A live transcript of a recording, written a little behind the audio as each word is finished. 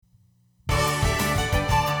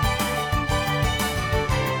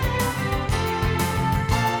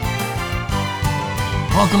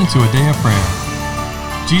Welcome to a day of prayer.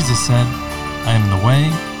 Jesus said, I am the way,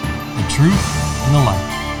 the truth, and the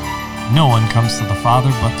life. No one comes to the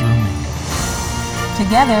Father but through me.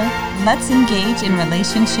 Together, let's engage in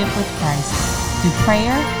relationship with Christ through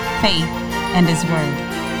prayer, faith, and His Word.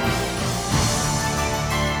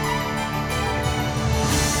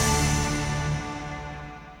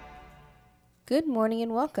 Good morning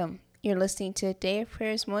and welcome. You're listening to Day of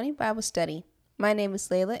Prayers Morning Bible Study. My name is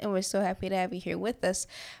Layla, and we're so happy to have you here with us.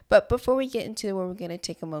 But before we get into it, we're going to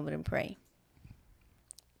take a moment and pray.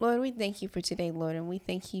 Lord, we thank you for today, Lord, and we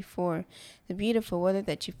thank you for the beautiful weather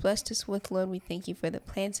that you've blessed us with, Lord. We thank you for the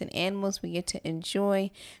plants and animals we get to enjoy,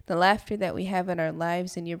 the laughter that we have in our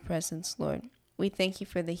lives in your presence, Lord. We thank you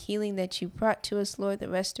for the healing that you brought to us, Lord, the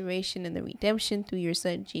restoration and the redemption through your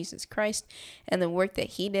Son, Jesus Christ, and the work that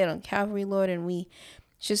he did on Calvary, Lord. And we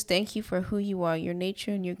just thank you for who you are, your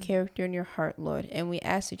nature and your character and your heart, Lord. And we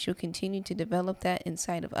ask that you'll continue to develop that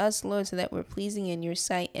inside of us, Lord, so that we're pleasing in your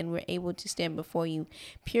sight and we're able to stand before you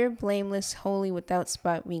pure, blameless, holy, without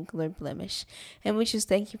spot, wrinkle, or blemish. And we just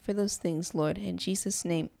thank you for those things, Lord. In Jesus'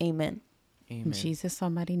 name, amen. Amen. In Jesus'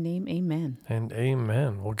 almighty name, amen. And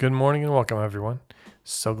amen. Well, good morning and welcome, everyone.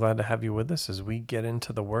 So glad to have you with us as we get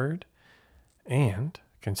into the Word and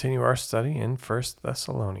continue our study in 1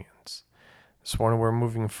 Thessalonians. This morning we're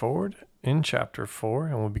moving forward in chapter 4,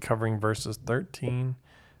 and we'll be covering verses 13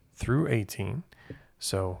 through 18.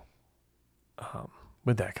 So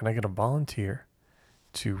with that, can I get a volunteer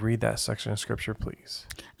to read that section of Scripture, please?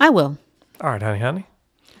 I will. All right, honey.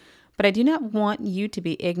 But I do not want you to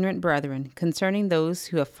be ignorant, brethren, concerning those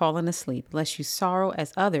who have fallen asleep, lest you sorrow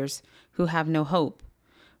as others who have no hope.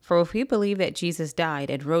 For if we believe that Jesus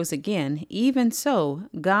died and rose again, even so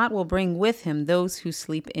God will bring with him those who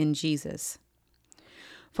sleep in Jesus.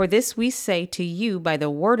 For this we say to you by the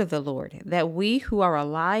word of the Lord, that we who are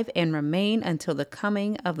alive and remain until the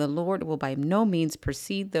coming of the Lord will by no means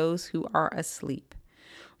precede those who are asleep.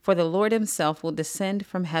 For the Lord himself will descend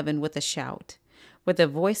from heaven with a shout, with the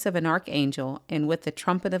voice of an archangel, and with the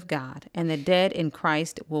trumpet of God, and the dead in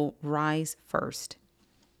Christ will rise first.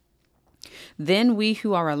 Then we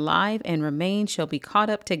who are alive and remain shall be caught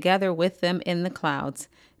up together with them in the clouds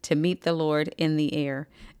to meet the Lord in the air,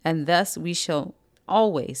 and thus we shall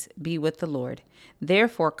always be with the Lord.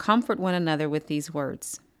 Therefore, comfort one another with these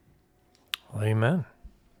words. Well, amen.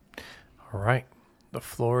 All right. The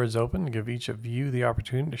floor is open to give each of you the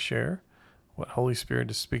opportunity to share what Holy Spirit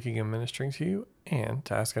is speaking and ministering to you, and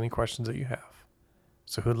to ask any questions that you have.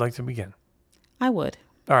 So who'd like to begin? I would.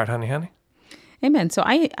 All right, honey. Amen. So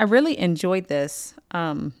I really enjoyed this.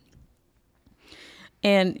 And,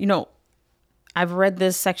 I've read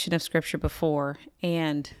this section of scripture before,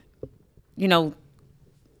 and,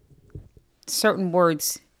 certain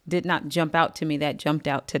words did not jump out to me that jumped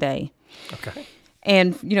out today. Okay.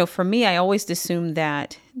 And, for me, I always assumed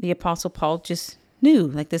that the Apostle Paul just knew,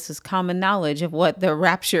 like, this is common knowledge of what the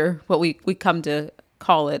rapture, what we come to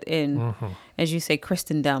call it in, as you say,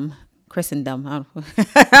 Christendom.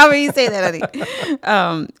 How do you say that,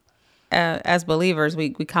 honey? As believers,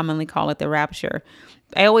 we commonly call it the rapture.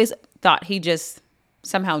 I always thought he just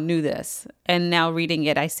somehow knew this. And now reading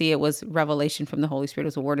it, I see it was revelation from the Holy Spirit. It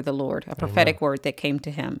was a word of the Lord, a prophetic word that came to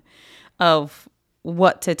him of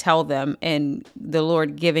what to tell them. And the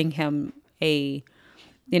Lord giving him a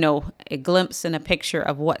glimpse and a picture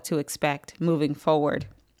of what to expect moving forward.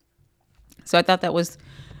 So I thought that was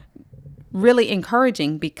really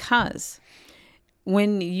encouraging, because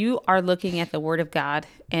when you are looking at the Word of God,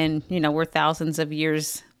 and, we're thousands of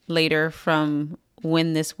years later from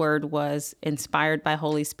when this word was inspired by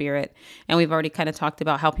Holy Spirit. And we've already kind of talked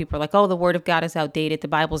about how people are like, oh, the Word of God is outdated. The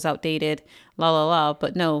Bible's outdated, la, la, la.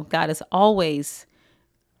 But no, God is always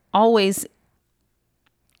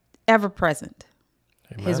ever present.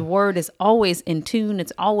 Amen. His word is always in tune.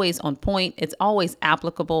 It's always on point. It's always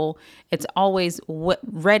applicable. It's always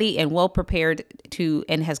ready and well prepared to,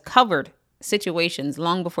 and has covered situations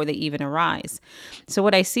long before they even arise. So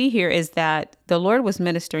what I see here is that the Lord was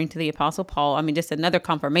ministering to the Apostle Paul. I mean, just another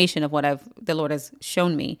confirmation of what the Lord has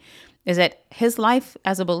shown me is that his life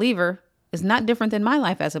as a believer is not different than my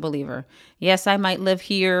life as a believer. Yes, I might live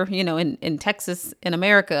here, in Texas, in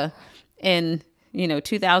America, in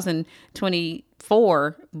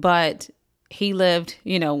 2024, but he lived,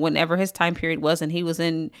 whenever his time period was, and he was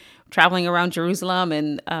traveling around Jerusalem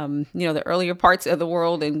and, the earlier parts of the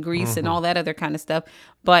world and Greece and all that other kind of stuff.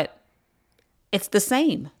 But it's the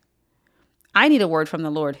same. I need a word from the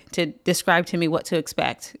Lord to describe to me what to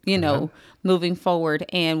expect, moving forward.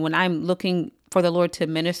 And when I'm looking for the Lord to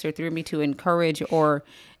minister through me, to encourage or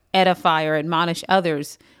edify or admonish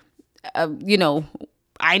others,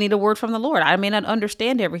 I need a word from the Lord. I may not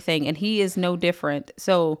understand everything, and he is no different.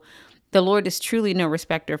 So the Lord is truly no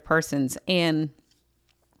respecter of persons. And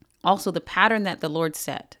also the pattern that the Lord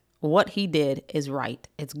set, what he did is right.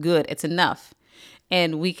 It's good. It's enough.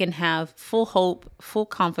 And we can have full hope, full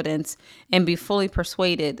confidence, and be fully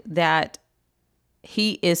persuaded that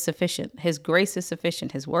he is sufficient. His grace is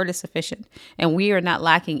sufficient. His word is sufficient. And we are not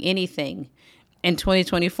lacking anything in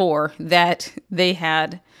 2024 that they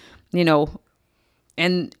had, you know,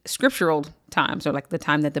 in scriptural times, or like the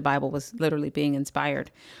time that the Bible was literally being inspired.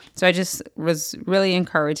 So I just was really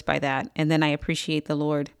encouraged by that. And then I appreciate the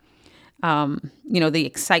Lord, the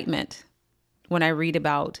excitement when I read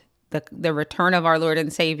about the return of our Lord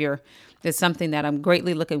and Savior is something that I'm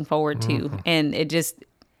greatly looking forward to. And it just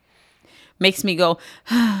makes me go,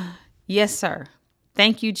 yes, sir.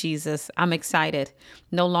 Thank you, Jesus. I'm excited.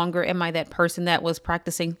 No longer am I that person that was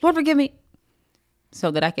practicing, Lord, forgive me, so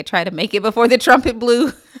that I could try to make it before the trumpet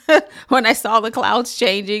blew when I saw the clouds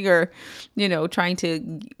changing, or, trying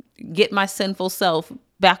to get my sinful self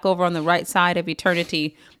back over on the right side of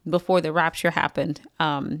eternity before the rapture happened.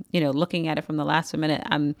 Looking at it from the last minute,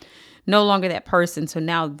 I'm no longer that person. So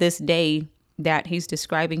now this day that he's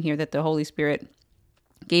describing here, that the Holy Spirit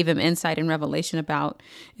gave him insight and revelation about,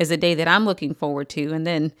 is a day that I'm looking forward to. And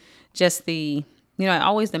then just I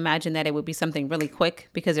always imagined that it would be something really quick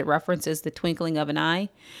because it references the twinkling of an eye.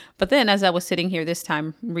 But then as I was sitting here this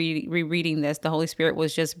time rereading this, the Holy Spirit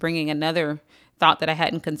was just bringing another thought that I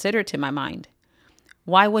hadn't considered to my mind.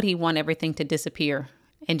 Why would he want everything to disappear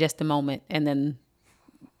in just a moment, and then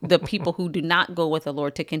the people who do not go with the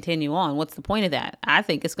Lord to continue on? What's the point of that? I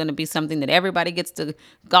think it's going to be something that everybody gets to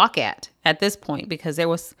gawk at this point, because there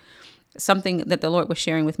was something that the Lord was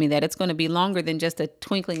sharing with me, that it's going to be longer than just a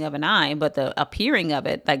twinkling of an eye, but the appearing of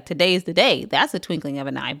it. Like today is the day. That's a twinkling of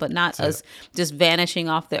an eye, but not us just vanishing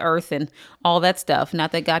off the earth and all that stuff.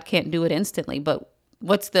 Not that God can't do it instantly, but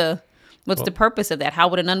what's the purpose of that? How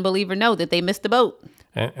would an unbeliever know that they missed the boat?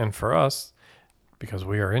 And for us, because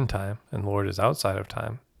we are in time and the Lord is outside of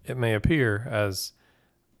time, it may appear as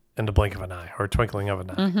in the blink of an eye or twinkling of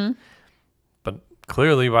an eye. But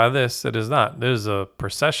clearly by this, it is not. There's a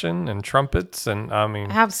procession and trumpets, and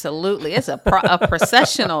absolutely. It's a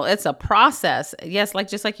processional. It's a process. Yes,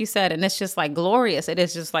 just like you said, and it's just like glorious. It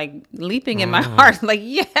is just like leaping in my heart. Like,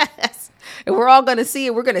 yes. And we're all going to see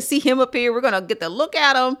it. We're going to see him appear. We're going to get to look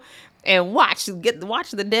at him and watch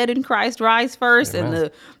the dead in Christ rise first. Amen.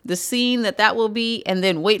 And the scene that will be, and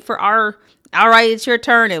then wait for all right, it's your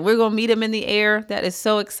turn, and we're going to meet him in the air. That is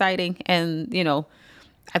so exciting. And,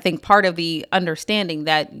 I think part of the understanding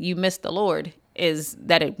that you missed the Lord is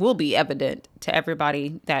that it will be evident to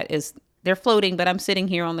everybody they're floating, but I'm sitting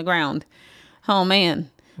here on the ground. Oh man,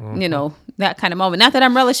 that kind of moment. Not that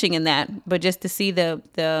I'm relishing in that, but just to see the.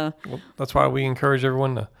 Well, that's why we encourage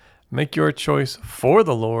everyone to make your choice for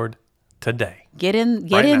the Lord today. Get in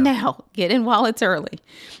now. Get in while it's early.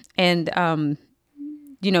 And,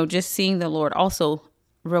 just seeing the Lord also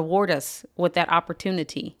reward us with that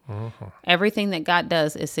opportunity. Everything that God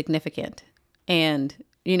does is significant. And,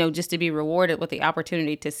 just to be rewarded with the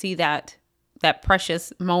opportunity to see that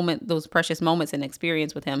precious moment, those precious moments and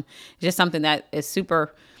experience with him, is just something that is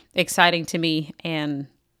super exciting to me. And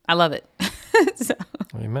I love it. So.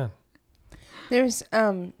 Amen. There's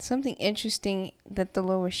something interesting that the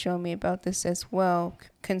Lord was showing me about this as well,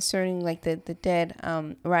 concerning like the dead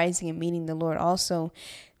rising and meeting the Lord. Also,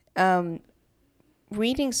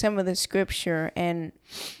 reading some of the scripture and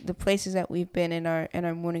the places that we've been in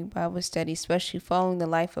our morning Bible study, especially following the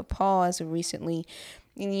life of Paul as of recently.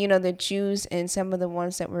 The Jews and some of the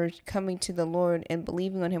ones that were coming to the Lord and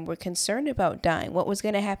believing on him were concerned about dying. What was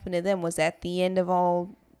going to happen to them? Was that the end of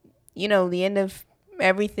all, the end of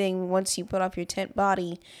everything? Once you put off your tent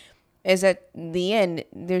body, is at the end?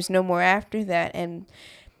 There's no more after that. And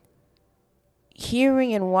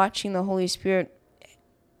hearing and watching the Holy Spirit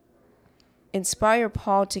inspire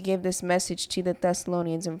Paul to give this message to the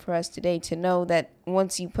Thessalonians, and for us today to know that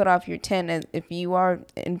once you put off your tent, if you are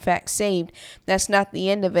in fact saved, that's not the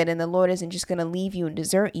end of it. And the Lord isn't just going to leave you and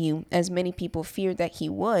desert you, as many people feared that he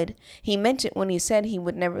would. He meant it when he said he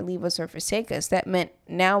would never leave us or forsake us. That meant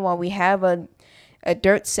now, while we have a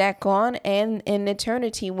dirt sack on, and in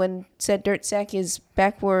eternity when said dirt sack is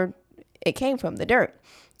back where it came from, the dirt,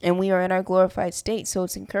 and we are in our glorified state. So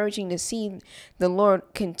it's encouraging to see the Lord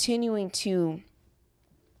continuing to,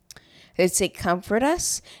 let's say, comfort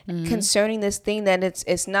us concerning this thing, that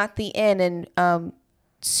it's not the end. And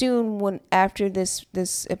soon, when after this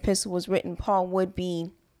epistle was written, Paul would be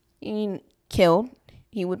killed.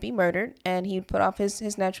 He would be murdered, and he would put off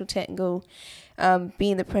his natural tent and go be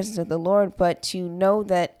in the presence of the Lord. But to know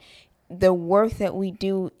that the work that we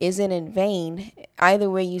do isn't in vain. Either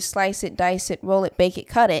way you slice it, dice it, roll it, bake it,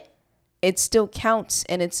 cut it still counts,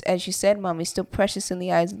 and it's, as you said, Mom, it's still precious in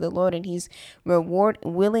the eyes of the Lord, and He's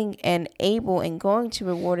willing and able and going to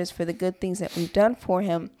reward us for the good things that we've done for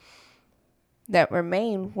Him that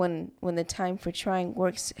remain when the time for trying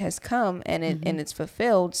works has come and it's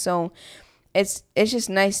fulfilled. So it's just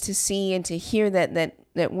nice to see and to hear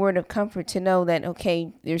that word of comfort, to know that,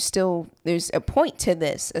 okay, there's a point to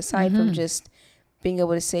this aside from just being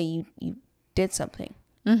able to say you did something.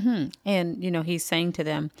 And, he's saying to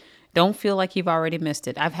them, don't feel like you've already missed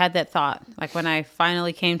it. I've had that thought. Like when I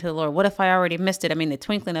finally came to the Lord, what if I already missed it? I mean, the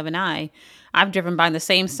twinkling of an eye. I've driven by the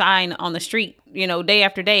same sign on the street, day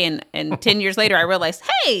after day. And 10 years later, I realized,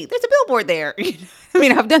 hey, there's a billboard there. I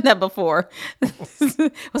mean, I've done that before. Was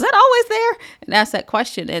that always there? And asked that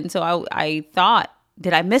question. And so I thought,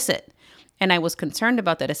 did I miss it? And I was concerned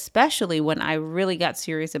about that, especially when I really got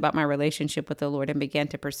serious about my relationship with the Lord and began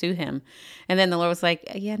to pursue Him. And then the Lord was like,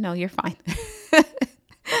 yeah, no, you're fine.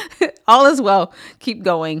 All is well. Keep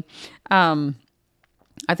going. I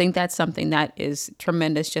think that's something that is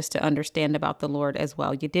tremendous just to understand about the Lord as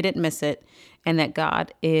well. You didn't miss it, and that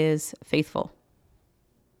God is faithful.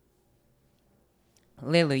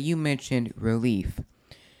 Layla, you mentioned relief.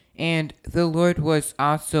 And the Lord was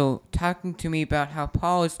also talking to me about how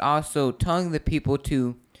Paul is also telling the people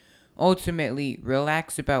to ultimately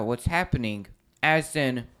relax about what's happening, as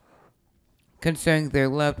in concerning their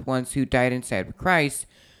loved ones who died inside of Christ,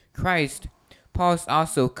 Paul's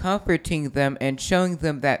also comforting them and showing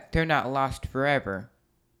them that they're not lost forever.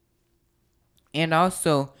 And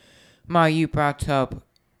also, Ma, you brought up,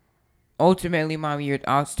 ultimately, Mom, you're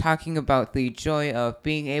also talking about the joy of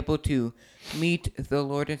being able to meet the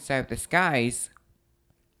Lord inside of the skies.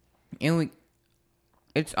 And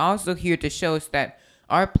it's also here to show us that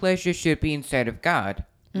our pleasure should be inside of God,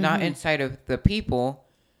 not inside of the people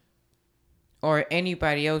or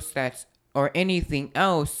anybody else or anything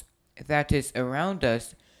else that is around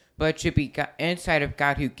us, but it should be inside of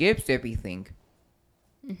God who gives everything.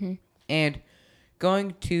 And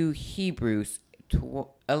going to Hebrews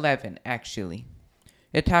 11, actually,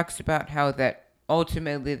 it talks about how that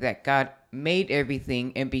ultimately that God made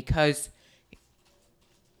everything, and because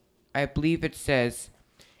I believe it says,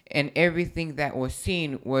 and everything that was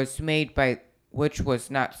seen was made by which was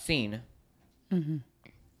not seen.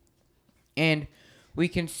 And we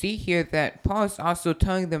can see here that Paul is also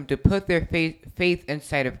telling them to put their faith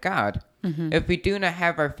inside of God. If we do not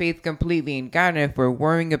have our faith completely in God, and if we're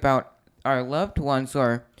worrying about our loved ones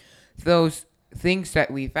or those things that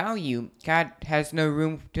we value, God has no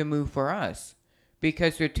room to move for us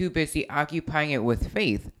because we're too busy occupying it with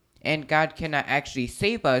faith. And God cannot actually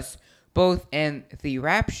save us both in the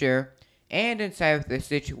rapture and inside of the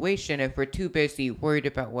situation if we're too busy worried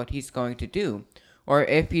about what He's going to do or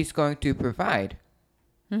if He's going to provide.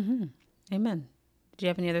 Amen. Do you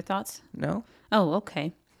have any other thoughts? No? Oh,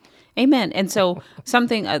 okay. Amen. And so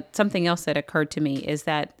something else that occurred to me is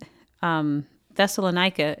that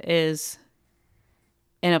Thessalonica is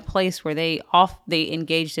in a place where they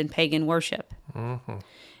engaged in pagan worship.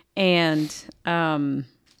 And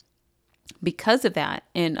because of that,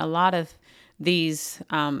 in a lot of these,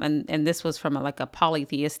 and this was from a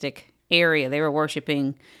polytheistic area, they were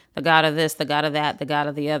worshiping the god of this, the god of that, the god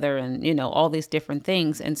of the other, and all these different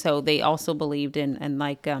things. And so they also believed in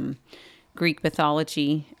Greek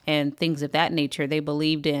mythology and things of that nature. They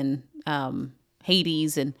believed in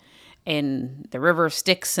Hades and the river of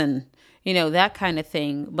Styx and that kind of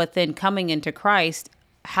thing. But then coming into Christ,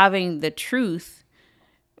 having the truth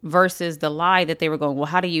versus the lie that they were going, well,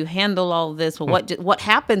 how do you handle all this? Well, what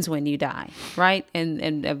happens when you die, right?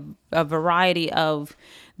 And a variety of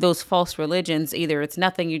those false religions. Either it's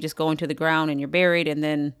nothing, you just go into the ground and you're buried, and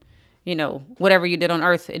then whatever you did on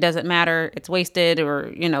earth, it doesn't matter, it's wasted,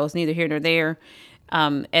 or it's neither here nor there.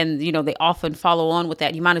 And they often follow on with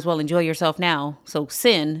that. You might as well enjoy yourself now. So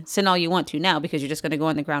sin all you want to now, because you're just going to go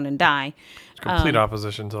on the ground and die. It's complete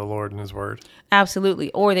opposition to the Lord and His word.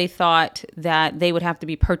 Absolutely. Or they thought that they would have to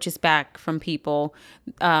be purchased back from people,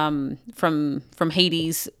 from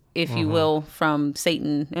Hades, if you will, from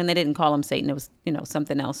Satan. And they didn't call him Satan. It was,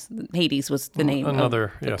 something else. Hades was the name of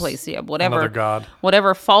the place. Yeah, another god.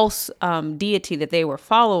 Whatever false deity that they were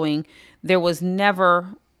following, there was never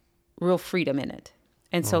real freedom in it.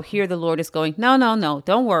 And so here the Lord is going, no,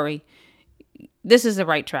 don't worry. This is the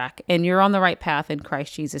right track, and you're on the right path in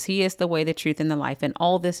Christ Jesus. He is the way, the truth, and the life, and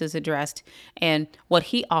all this is addressed. And what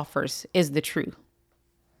He offers is the true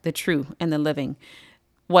and the living.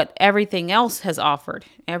 What everything else has offered,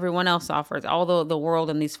 everyone else offers, all the world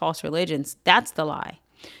and these false religions, that's the lie.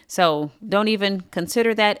 So don't even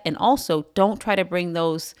consider that. And also don't try to bring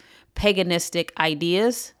those paganistic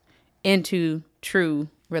ideas into true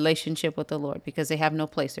relationship with the Lord, because they have no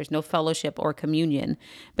place. There's no fellowship or communion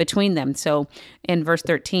between them. So in verse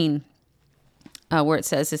 13, where it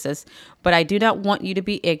says, but I do not want you to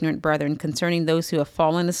be ignorant, brethren, concerning those who have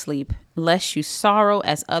fallen asleep, lest you sorrow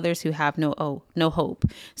as others who have no hope.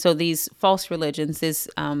 So these false religions, this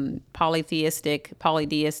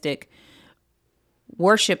polytheistic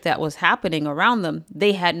worship that was happening around them,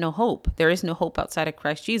 they had no hope. There is no hope outside of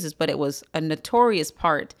Christ Jesus, but it was a notorious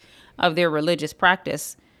part of their religious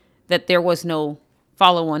practice that there was no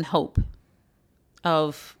follow-on hope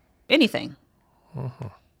of anything.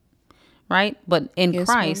 Right? But in Yes,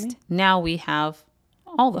 Christ, mommy. now we have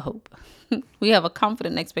all the hope. We have a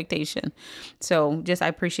confident expectation. So I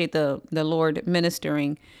appreciate the Lord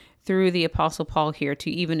ministering through the Apostle Paul here to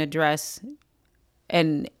even address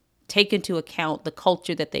and take into account the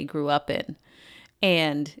culture that they grew up in.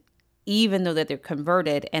 And even though that they're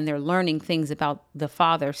converted and they're learning things about the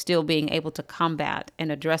Father, still being able to combat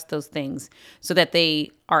and address those things so that they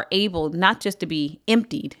are able not just to be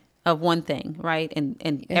emptied of one thing, right? And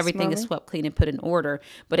Yes, everything is mommy. swept clean and put in order,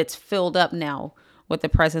 but it's filled up now with the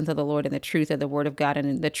presence of the Lord and the truth of the Word of God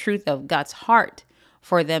and the truth of God's heart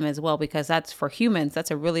for them as well, because that's, for humans,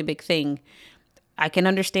 that's a really big thing. I can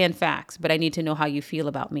understand facts, but I need to know how you feel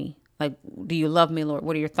about me. Like, do you love me, Lord?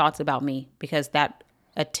 What are your thoughts about me? Because that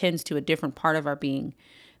attends to a different part of our being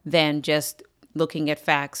than just looking at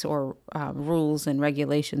facts or rules and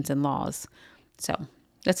regulations and laws. So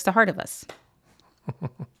that's the heart of us.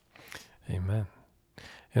 Amen.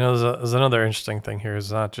 There's another interesting thing here.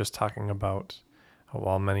 It's not just talking about,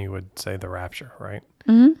 well, many would say the rapture, right?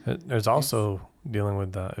 There's also dealing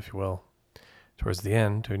with, if you will, towards the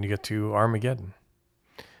end when you get to Armageddon,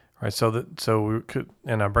 right? So we could,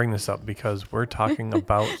 and I bring this up because we're talking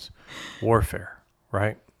about warfare,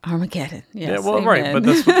 right? Armageddon. Yes, yeah, well, amen. right, but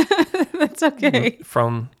that's what, That's okay.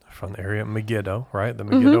 from the area of Megiddo, right? The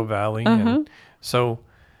Megiddo Valley, and so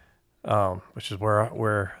which is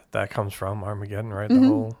where that comes from, Armageddon, right? The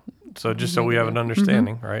whole. So just so we have an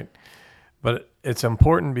understanding, right? But it's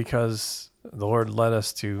important because the Lord led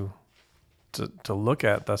us to look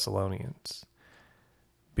at Thessalonians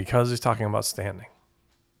because He's talking about standing.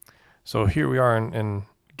 So here we are in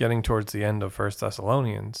getting towards the end of First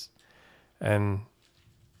Thessalonians, and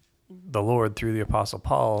the Lord through the Apostle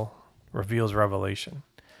Paul reveals revelation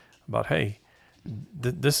about, hey,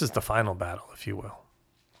 this is the final battle, if you will.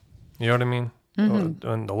 You know what I mean?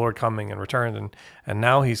 And the Lord coming and returned, and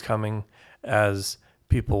now He's coming as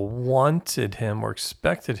people wanted Him or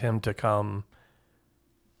expected Him to come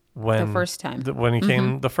when The first time. When He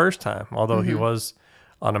came the first time, although He was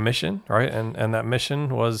on a mission, right? And that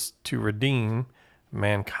mission was to redeem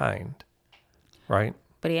mankind, right?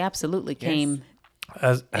 But He absolutely came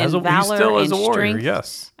As in he valor still is and a warrior, strength.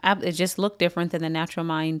 yes. It just looked different than the natural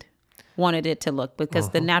mind wanted it to look, because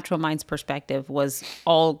the natural mind's perspective was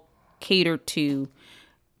all catered to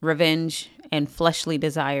revenge and fleshly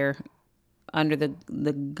desire under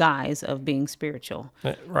the guise of being spiritual.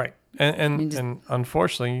 Right. And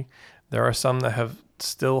unfortunately, there are some that have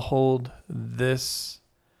still hold this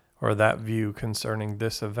or that view concerning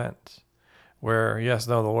this event, where, yes,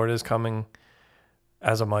 no, the Lord is coming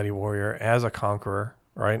as a mighty warrior, as a conqueror,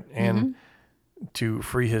 right? And to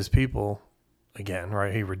free His people again,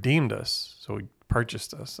 right? He redeemed us, so He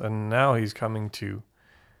purchased us, and now He's coming to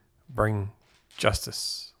bring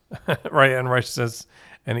justice, right, and righteousness,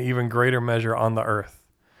 and even greater measure on the earth,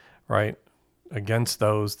 right, against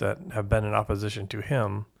those that have been in opposition to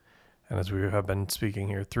Him, and as we have been speaking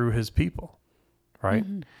here, through His people, right,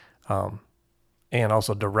 and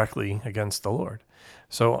also directly against the Lord.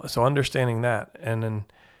 So understanding that, and then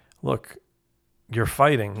look, you're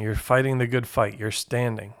fighting the good fight. You're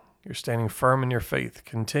standing firm in your faith.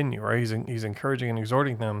 Continue, right? He's encouraging and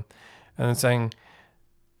exhorting them, and then saying,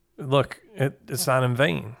 look, it's not in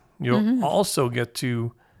vain. You'll also get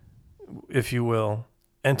to, if you will,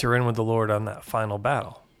 enter in with the Lord on that final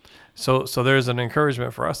battle. So there's an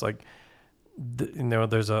encouragement for us, like,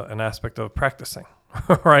 there's an aspect of practicing,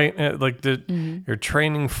 right? Like you're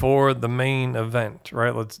training for the main event,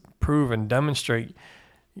 right? Let's prove and demonstrate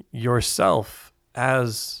yourself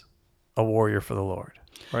as a warrior for the Lord,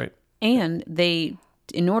 right? And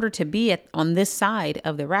in order to be on this side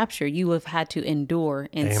of the rapture, you have had to endure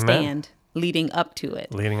and Amen. stand leading up to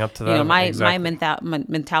it. Leading up to that, my exactly. my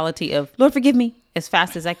mentality of, Lord, forgive me, as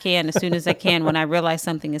fast as I can, as soon as I can, when I realize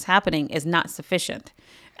something is happening, is not sufficient.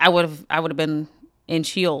 I would have been in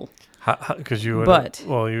Sheol Because you would, But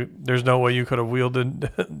there's no way you could have wielded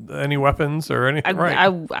any weapons or anything,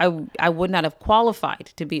 right? I would not have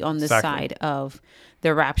qualified to be on this Exactly. side of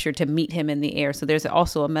the rapture to meet him in the air. So there's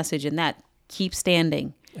also a message in that. Keep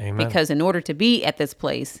standing. Amen. Because in order to be at this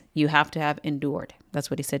place, you have to have endured. That's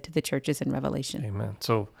what he said to the churches in Revelation. Amen.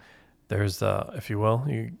 So there's, if you will,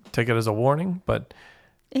 you take it as a warning, but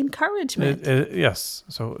Encouragement. yes.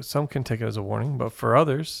 So some can take it as a warning, but for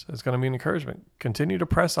others, it's going to be an encouragement. Continue to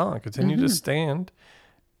press on. Continue to stand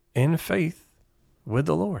in faith with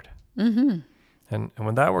the Lord. Mm-hmm. And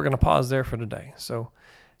with that, we're going to pause there for today. So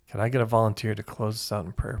can I get a volunteer to close us out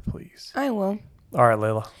in prayer, please? I will. All right,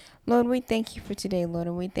 Layla. Lord, we thank you for today, Lord,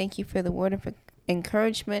 and we thank you for the word of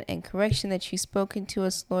encouragement and correction that you've spoken to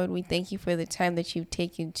us, Lord. We thank you for the time that you've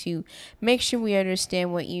taken to make sure we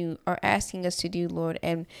understand what you are asking us to do, Lord,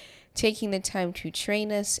 and taking the time to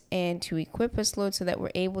train us and to equip us, Lord, so that we're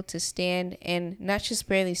able to stand and not just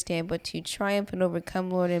barely stand, but to triumph and overcome,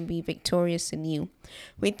 Lord, and be victorious in you.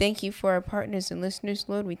 We thank you for our partners and listeners,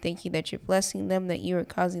 Lord. We thank you that you're blessing them, that you are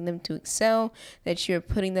causing them to excel, that you're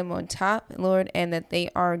putting them on top, Lord, and that they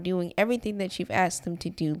are doing everything that you've asked them to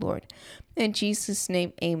do, Lord. In Jesus'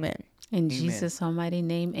 name, amen. In Jesus' almighty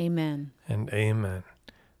name, amen. And amen.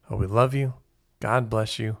 Oh, we love you. God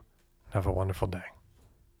bless you. Have a wonderful day.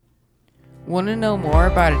 Want to know more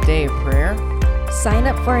about a day of prayer? Sign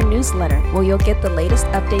up for our newsletter where you'll get the latest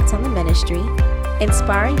updates on the ministry,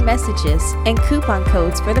 inspiring messages, and coupon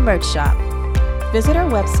codes for the merch shop. Visit our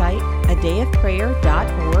website,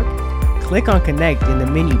 adayofprayer.org. Click on Connect in the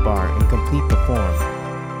menu bar and complete the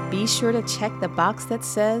form. Be sure to check the box that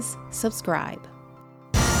says subscribe.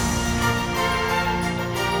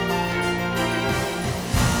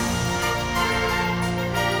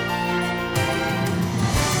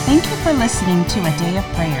 Thank you for listening to A Day of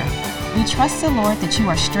Prayer. We trust the Lord that you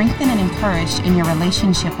are strengthened and encouraged in your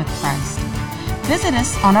relationship with Christ. Visit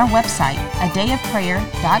us on our website,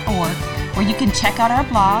 adayofprayer.org, where you can check out our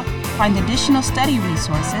blog, find additional study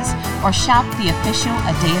resources, or shop the official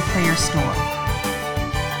A Day of Prayer store.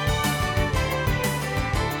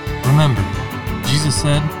 Remember, Jesus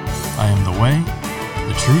said, I am the way,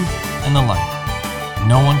 the truth, and the life.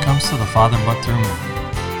 No one comes to the Father but through me.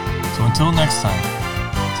 So until next time,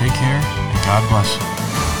 take care and God bless you.